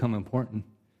when you become important.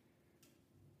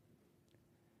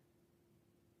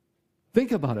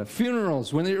 Think about it.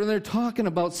 Funerals, when they're talking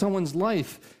about someone's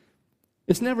life,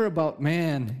 it's never about,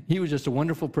 man, he was just a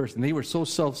wonderful person. They were so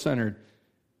self-centered.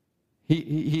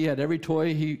 He had every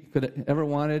toy he could ever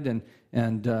wanted,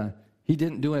 and he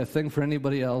didn't do a thing for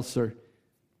anybody else.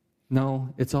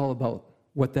 No, it's all about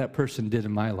what that person did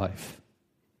in my life.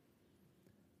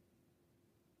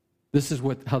 This is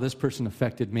how this person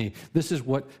affected me. This is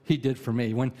what he did for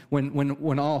me.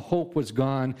 When all hope was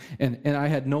gone and I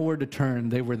had nowhere to turn,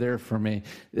 they were there for me.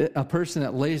 A person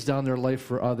that lays down their life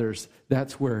for others,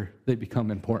 that's where they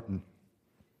become important.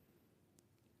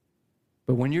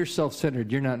 But when you're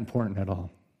self-centered, you're not important at all.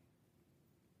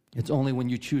 It's only when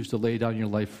you choose to lay down your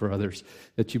life for others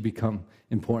that you become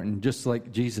important. Just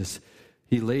like Jesus,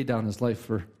 he laid down his life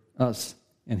for us.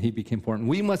 And he became important.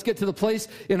 We must get to the place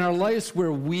in our lives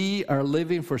where we are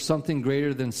living for something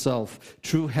greater than self.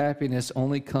 True happiness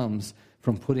only comes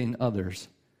from putting others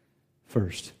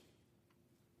first.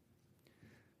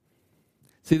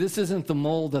 See, this isn't the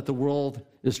mold that the world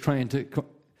is trying to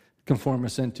conform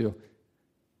us into.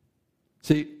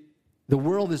 See, the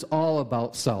world is all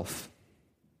about self.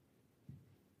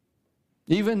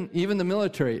 Even the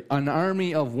military, an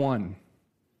army of one.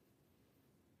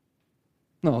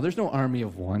 No, there's no army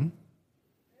of one.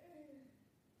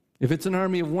 If it's an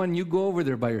army of one, you go over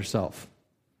there by yourself.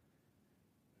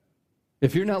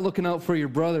 If you're not looking out for your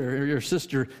brother or your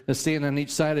sister that's standing on each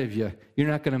side of you, you're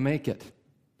not going to make it.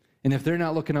 And if they're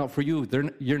not looking out for you,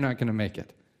 you're not going to make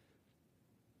it.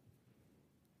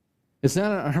 It's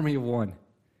not an army of one.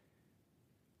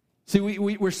 See,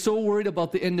 we're so worried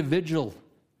about the individual.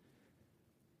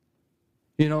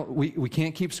 You know, we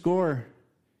can't keep score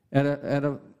at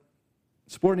a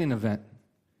sporting event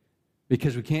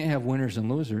because we can't have winners and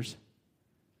losers.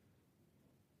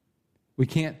 We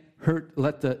can't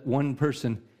let the one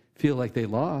person feel like they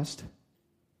lost.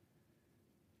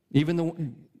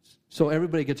 So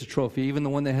everybody gets a trophy, even the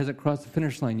one that hasn't crossed the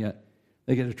finish line yet,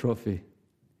 they get a trophy.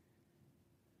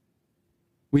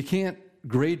 We can't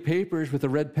grade papers with a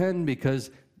red pen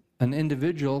because an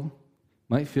individual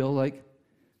might feel like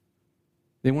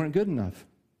they weren't good enough.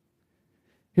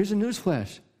 Here's a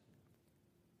newsflash.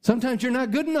 Sometimes you're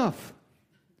not good enough.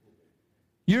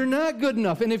 You're not good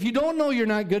enough. And if you don't know you're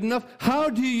not good enough, how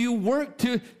do you work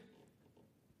to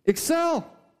excel?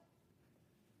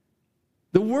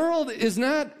 The world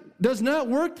does not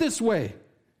work this way.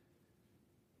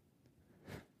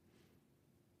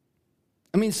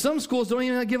 I mean, some schools don't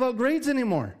even give out grades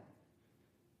anymore.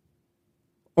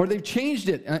 Or they've changed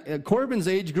it. Corbin's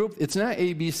age group, it's not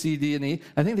A, B, C, D, and E.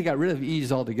 I think they got rid of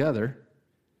E's altogether.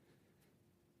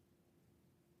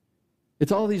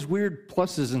 It's all these weird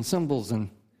pluses and symbols, and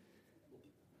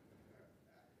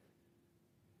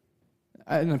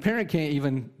a parent can't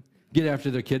even get after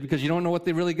their kid because you don't know what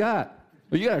they really got.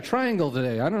 Well, you got a triangle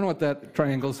today. I don't know what that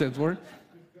triangle stands for.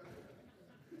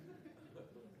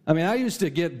 I mean, I used to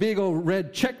get big old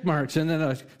red check marks and then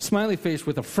a smiley face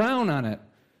with a frown on it.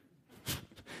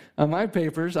 On my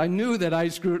papers, I knew that I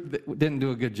didn't do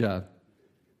a good job.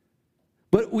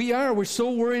 But we're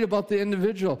so worried about the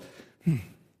individual.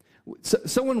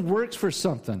 Someone works for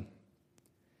something,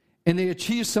 and they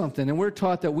achieve something, and we're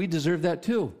taught that we deserve that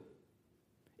too,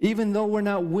 even though we're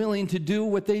not willing to do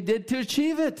what they did to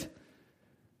achieve it.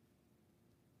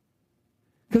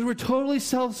 Because we're totally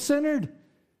self-centered.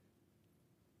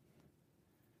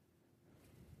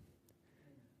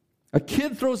 A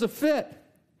kid throws a fit.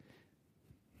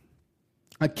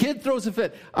 A kid throws a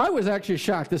fit. I was actually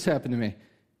shocked this happened to me.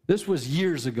 This was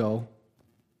years ago.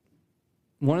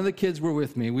 One of the kids were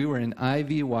with me. We were in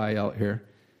IVY out here,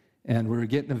 and we were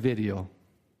getting a video.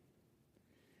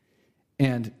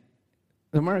 And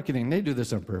the marketing, they do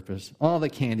this on purpose. All the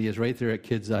candy is right there at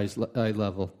kids' eye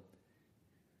level.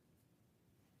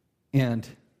 And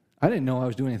I didn't know I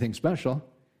was doing anything special.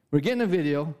 We're getting a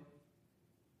video,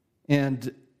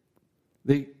 and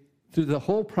through the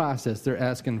whole process, they're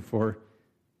asking for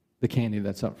the candy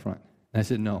that's up front. And I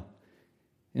said, no.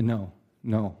 And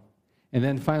no. And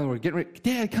then finally we're getting ready.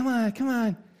 Dad, come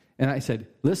on. And I said,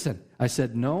 listen. I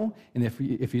said, no. And if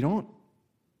you don't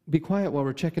be quiet while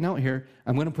we're checking out here,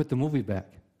 I'm going to put the movie back.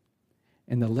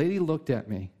 And the lady looked at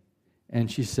me,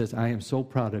 and she says, I am so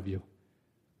proud of you.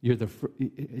 You're the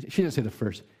she didn't say the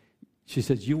first. She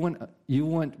says, you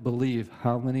wouldn't believe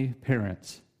how many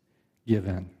parents give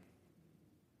in.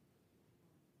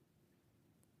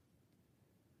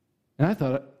 And I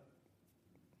thought,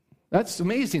 that's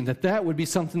amazing that would be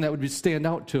something that would stand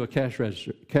out to a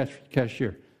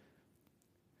cashier.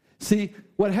 See,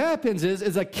 what happens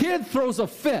is a kid throws a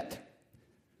fit.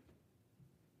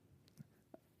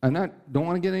 Don't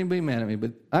want to get anybody mad at me,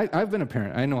 but I've been a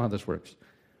parent. I know how this works.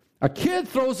 A kid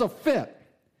throws a fit.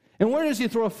 And where does he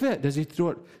throw a fit? Does he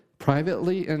throw it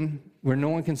privately and where no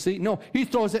one can see? No, he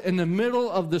throws it in the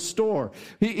middle of the store.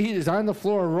 He is on the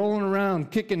floor rolling around,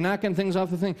 kicking, knocking things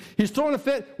off the thing. He's throwing a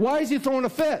fit. Why is he throwing a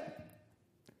fit?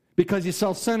 Because he's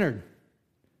self-centered.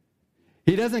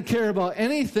 He doesn't care about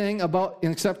anything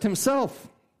except himself.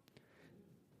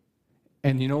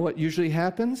 And you know what usually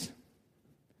happens?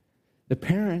 The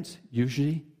parents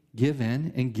usually give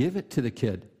in and give it to the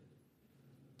kid.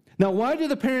 Now, why do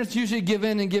the parents usually give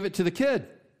in and give it to the kid?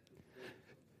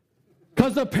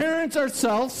 Because the parents are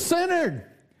self-centered.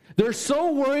 They're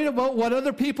so worried about what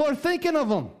other people are thinking of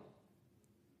them.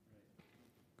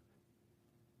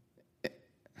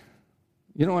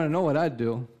 You don't want to know what I'd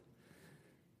do.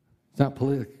 It's not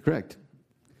politically correct.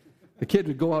 The kid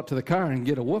would go out to the car and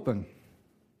get a whooping.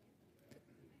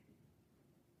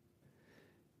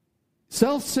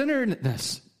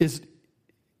 Self-centeredness is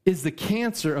the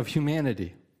cancer of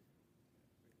humanity.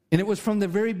 And it was from the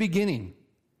very beginning.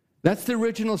 That's the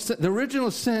original sin. The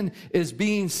original sin is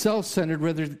being self-centered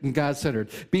rather than God-centered.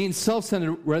 Being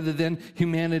self-centered rather than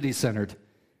humanity-centered.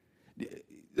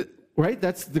 Right?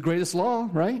 That's the greatest law,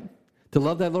 right? To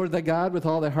love thy Lord thy God with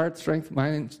all thy heart, strength,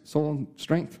 mind, soul, and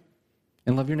strength.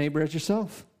 And love your neighbor as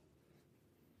yourself.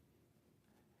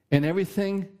 And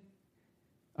everything,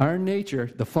 our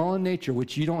nature, the fallen nature,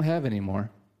 which you don't have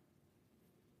anymore,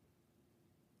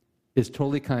 is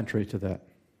totally contrary to that.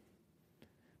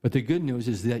 But the good news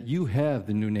is that you have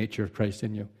the new nature of Christ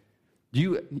in you.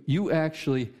 You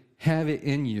actually have it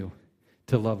in you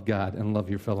to love God and love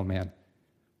your fellow man.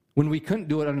 When we couldn't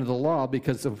do it under the law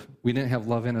because we didn't have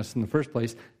love in us in the first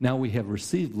place, now we have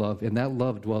received love, and that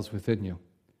love dwells within you.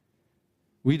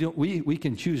 We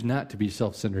can choose not to be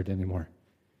self-centered anymore.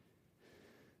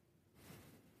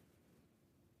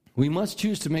 We must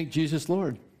choose to make Jesus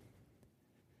Lord.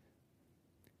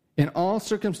 In all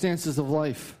circumstances of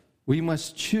life, we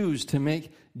must choose to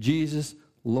make Jesus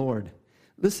Lord.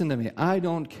 Listen to me. I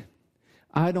don't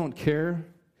care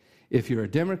if you're a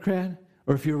Democrat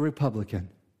or if you're a Republican.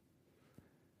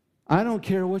 I don't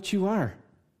care what you are,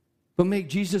 but make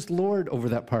Jesus Lord over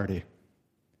that party.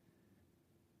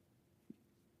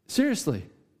 Seriously.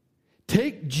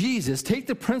 Take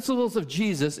the principles of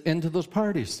Jesus into those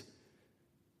parties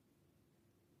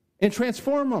and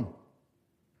transform them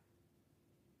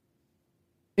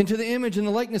into the image and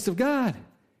the likeness of God,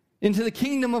 into the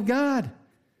kingdom of God.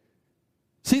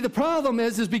 See, the problem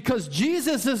is because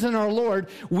Jesus isn't our Lord,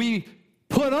 we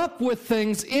put up with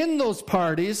things in those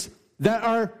parties that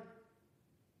are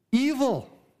evil.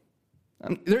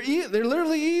 They're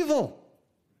literally evil.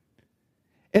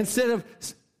 Instead of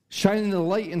shining the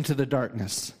light into the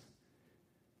darkness.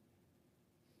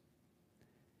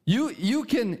 You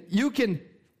can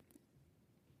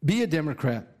be a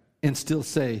Democrat and still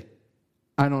say,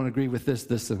 I don't agree with this,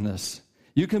 this, and this.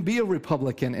 You can be a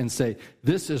Republican and say,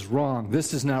 this is wrong,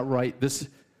 this is not right. It's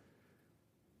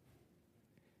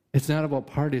not about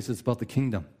parties, it's about the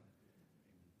kingdom.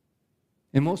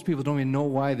 And most people don't even know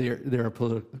why they're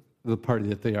the party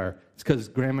that they are. It's because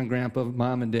grandma and grandpa,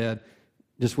 mom and dad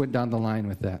just went down the line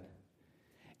with that.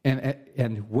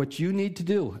 And what you need to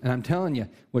do, and I'm telling you,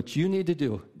 what you need to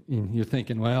do, you're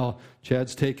thinking, well,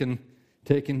 Chad's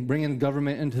bringing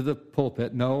government into the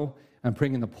pulpit. No, I'm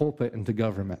bringing the pulpit into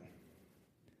government.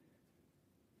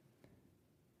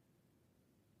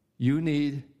 You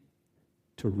need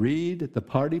to read the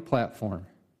party platform.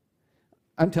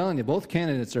 I'm telling you, both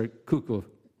candidates are cuckoo.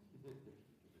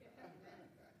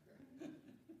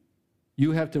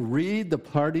 You have to read the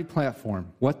party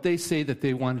platform, what they say that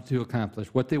they wanted to accomplish,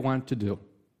 what they want to do.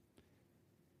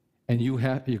 And you're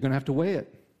going to have to weigh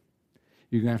it.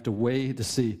 You're going to have to weigh to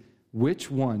see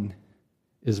which one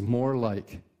is more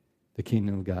like the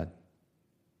kingdom of God.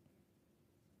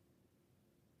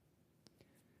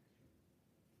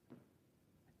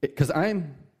 Because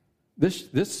I'm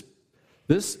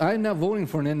not voting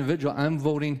for an individual. I'm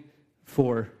voting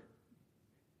for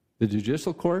the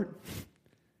judicial court,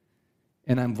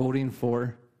 and I'm voting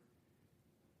for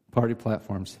party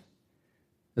platforms.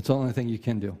 That's the only thing you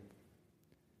can do.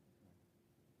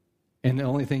 And the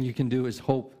only thing you can do is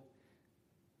hope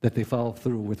that they follow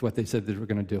through with what they said they were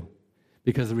going to do.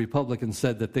 Because the Republicans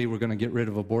said that they were going to get rid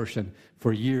of abortion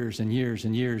for years and years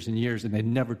and years and years, and they'd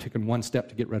never taken one step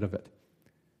to get rid of it.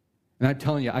 And I'm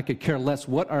telling you, I could care less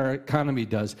what our economy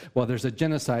does while there's a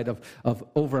genocide of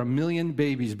over 1 million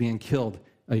babies being killed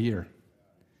a year.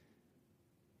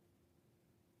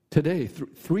 Today,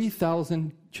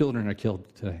 3,000 children are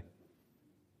killed today.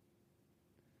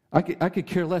 I could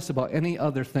care less about any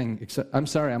other thing except, I'm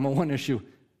sorry, I'm a one-issue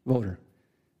voter.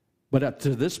 But up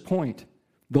to this point,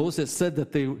 those that said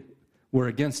that they were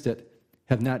against it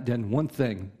have not done one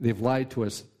thing. They've lied to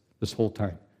us this whole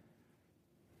time.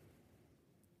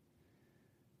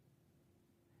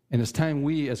 And it's time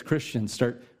we as Christians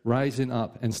start rising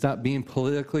up and stop being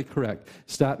politically correct,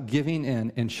 stop giving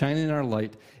in and shining our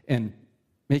light and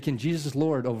making Jesus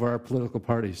Lord over our political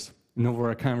parties and over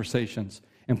our conversations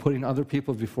and putting other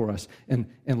people before us and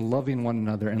loving one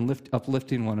another and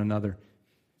uplifting one another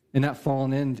and not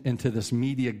falling into this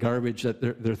media garbage that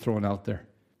they're throwing out there.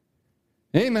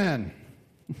 Amen.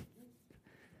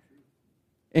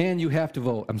 And you have to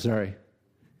vote. I'm sorry.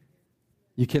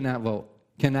 You cannot vote.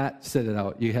 Cannot sit it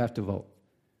out. You have to vote.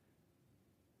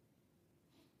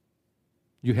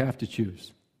 You have to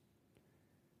choose.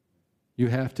 You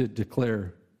have to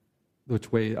declare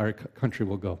which way our country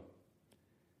will go.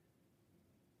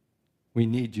 We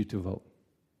need you to vote.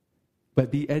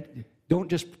 But don't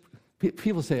just,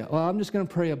 people say, oh, I'm just going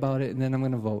to pray about it and then I'm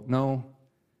going to vote. No.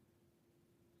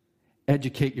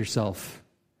 Educate yourself.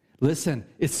 Listen,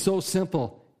 it's so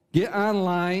simple. Get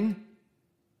online.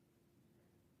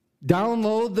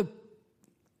 Download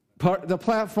the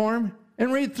platform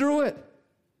and read through it.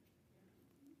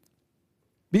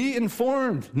 Be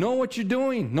informed. Know what you're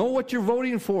doing. Know what you're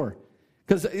voting for.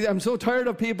 Because I'm so tired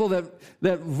of people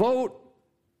that vote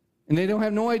and they don't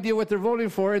have no idea what they're voting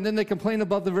for, and then they complain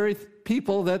about the very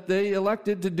people that they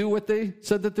elected to do what they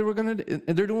said that they were going to do,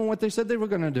 and they're doing what they said they were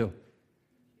going to do.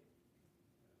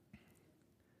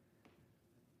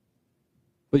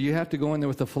 But you have to go in there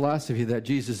with the philosophy that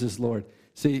Jesus is Lord.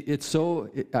 See,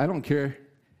 I don't care.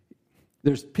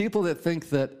 There's people that think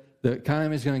that the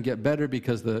economy is going to get better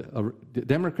because the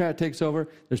Democrat takes over.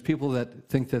 There's people that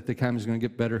think that the economy is going to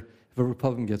get better if a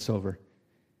Republican gets over.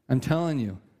 I'm telling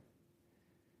you,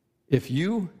 if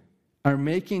you are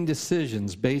making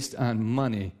decisions based on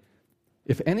money,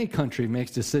 if any country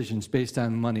makes decisions based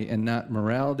on money and not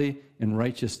morality and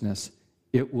righteousness,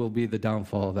 it will be the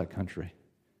downfall of that country.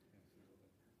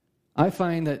 I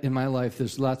find that in my life,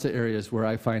 there's lots of areas where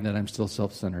I find that I'm still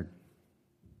self-centered.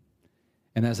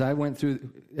 And as I went through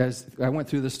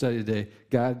the study today,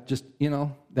 God just,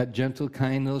 that gentle,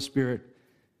 kind little spirit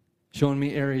showing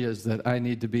me areas that I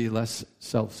need to be less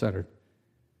self-centered.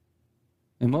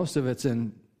 And most of it's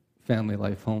in family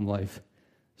life, home life,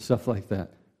 stuff like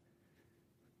that.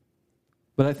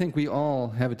 But I think we all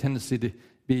have a tendency to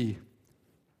be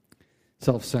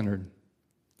self-centered.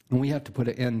 And we have to put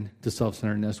an end to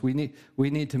self-centeredness. We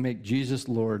need to make Jesus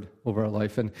Lord over our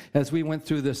life. And as we went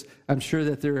through this, I'm sure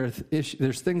that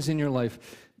there's things in your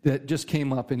life that just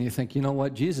came up and you think, you know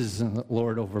what, Jesus isn't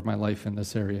Lord over my life in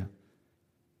this area.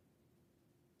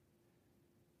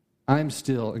 I'm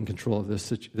still in control of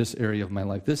this area of my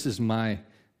life.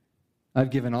 I've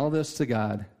given all this to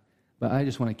God, but I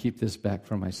just want to keep this back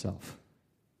for myself.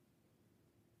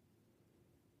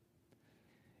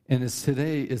 And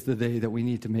today is the day that we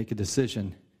need to make a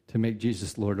decision to make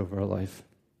Jesus Lord over our life.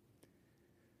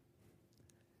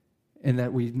 And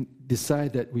that we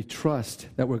decide that we trust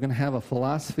that we're going to have a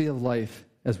philosophy of life,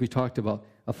 as we talked about,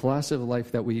 a philosophy of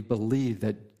life that we believe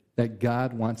that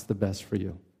God wants the best for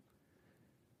you.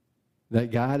 That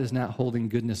God is not holding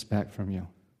goodness back from you.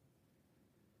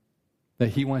 That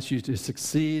He wants you to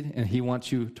succeed and He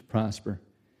wants you to prosper.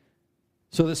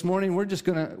 So this morning,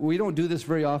 we don't do this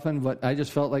very often, but I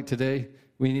just felt like today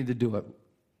we need to do it.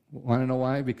 Want to know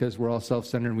why? Because we're all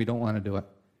self-centered and we don't want to do it.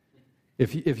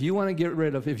 If you want to get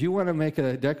rid of, if you want to make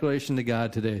a declaration to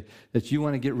God today that you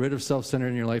want to get rid of self-centered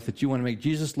in your life, that you want to make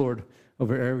Jesus Lord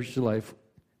over every area of your life,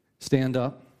 stand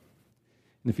up.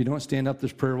 And if you don't stand up,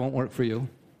 this prayer won't work for you.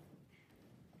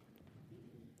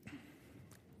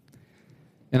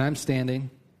 And I'm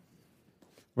standing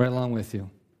right along with you.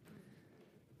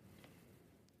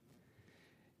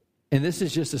 And this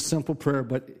is just a simple prayer,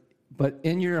 but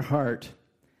in your heart,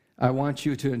 I want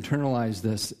you to internalize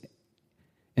this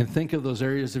and think of those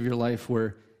areas of your life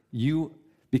where you,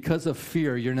 because of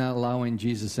fear, you're not allowing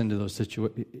Jesus into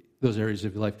those areas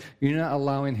of your life. You're not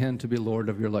allowing him to be Lord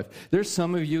of your life. There's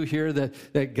some of you here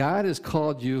that God has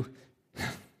called you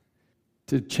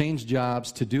to change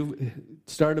jobs, to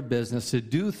start a business, to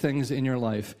do things in your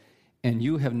life, and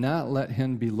you have not let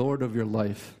him be Lord of your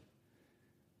life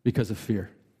because of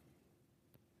fear.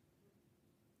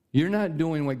 You're not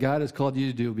doing what God has called you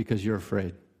to do because you're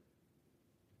afraid.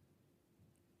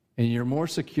 And you're more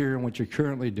secure in what you're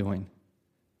currently doing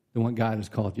than what God has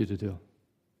called you to do.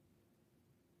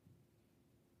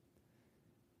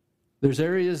 There's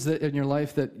areas that in your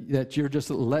life that you're just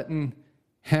letting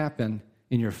happen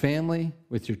in your family,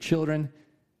 with your children,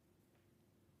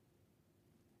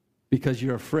 because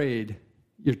you're afraid.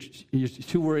 You're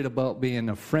too worried about being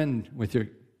a friend with your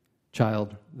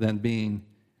child than being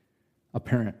a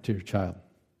parent to your child.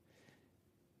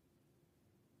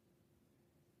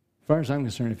 As far as I'm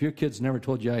concerned, if your kids never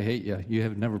told you I hate you, you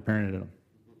have never parented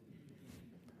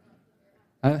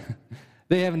them.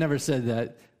 They have never said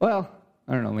that. Well,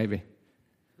 I don't know, maybe.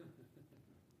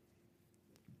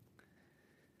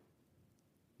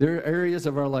 There are areas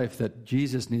of our life that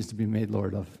Jesus needs to be made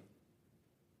Lord of.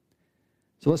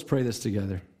 So let's pray this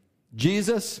together.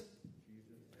 Jesus,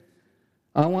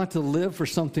 I want to live for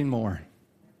something more.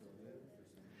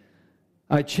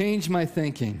 I change my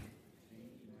thinking.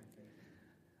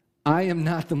 I am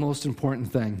not the most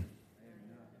important thing.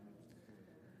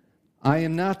 I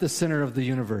am not the center of the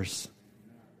universe.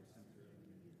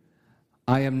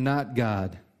 I am not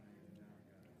God.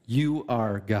 You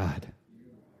are God.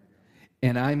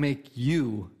 And I make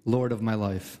you Lord of my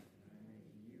life.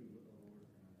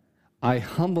 I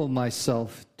humble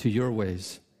myself to your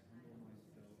ways,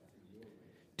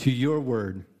 to your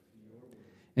word,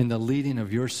 in the leading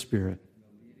of your Spirit.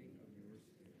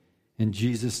 In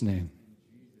Jesus' name.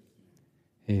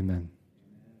 Amen.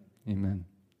 Amen.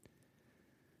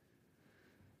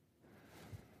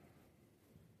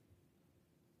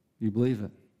 You believe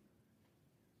it?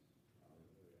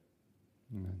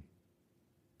 Amen.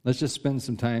 Let's just spend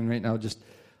some time right now.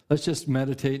 Let's just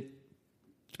meditate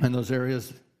on those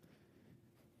areas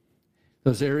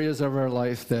of our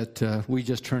life that we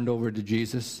just turned over to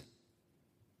Jesus.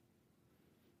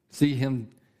 See him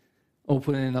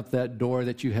opening up that door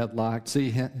that you had locked. See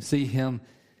him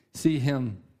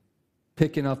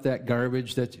picking up that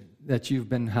garbage that you've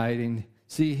been hiding.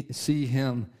 See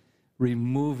him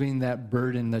removing that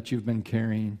burden that you've been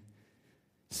carrying.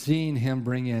 Seeing him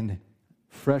bring in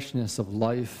freshness of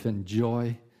life and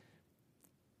joy.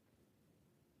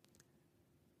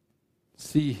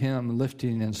 See him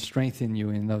lifting and strengthening you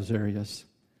in those areas.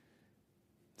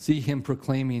 See him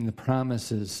proclaiming the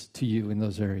promises to you in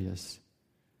those areas.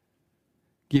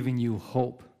 Giving you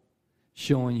hope,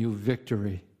 showing you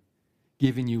victory,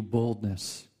 giving you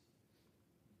boldness.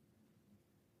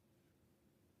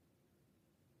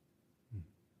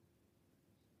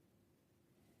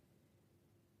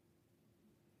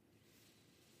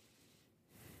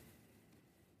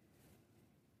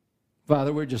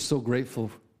 Father, we're just so grateful.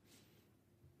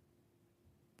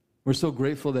 We're so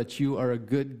grateful that you are a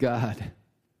good God.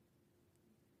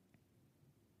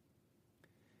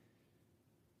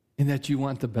 And that you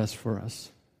want the best for us.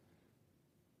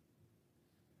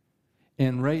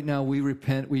 And right now we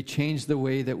repent, we change the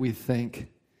way that we think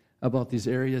about these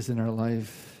areas in our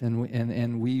life,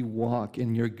 and we walk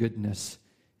in your goodness,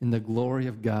 in the glory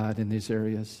of God in these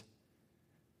areas.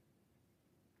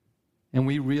 And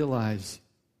we realize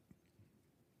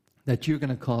that you're going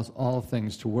to cause all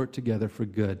things to work together for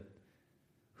good,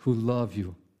 who love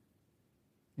you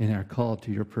and are called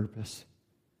to your purpose.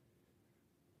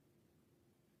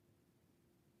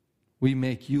 We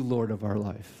make you Lord of our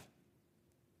life.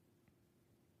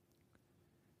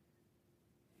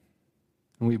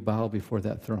 And we bow before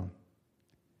that throne.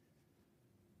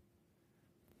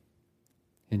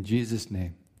 In Jesus'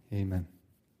 name, amen.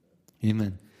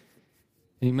 Amen.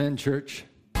 Amen, church.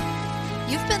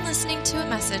 You've been listening to a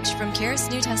message from Charis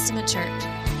New Testament Church.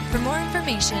 For more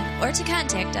information or to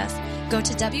contact us, go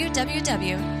to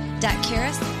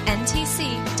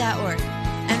www.charisntc.org.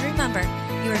 And remember,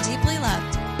 you are deeply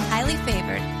loved, highly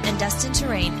favored, and destined to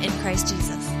reign in Christ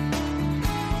Jesus.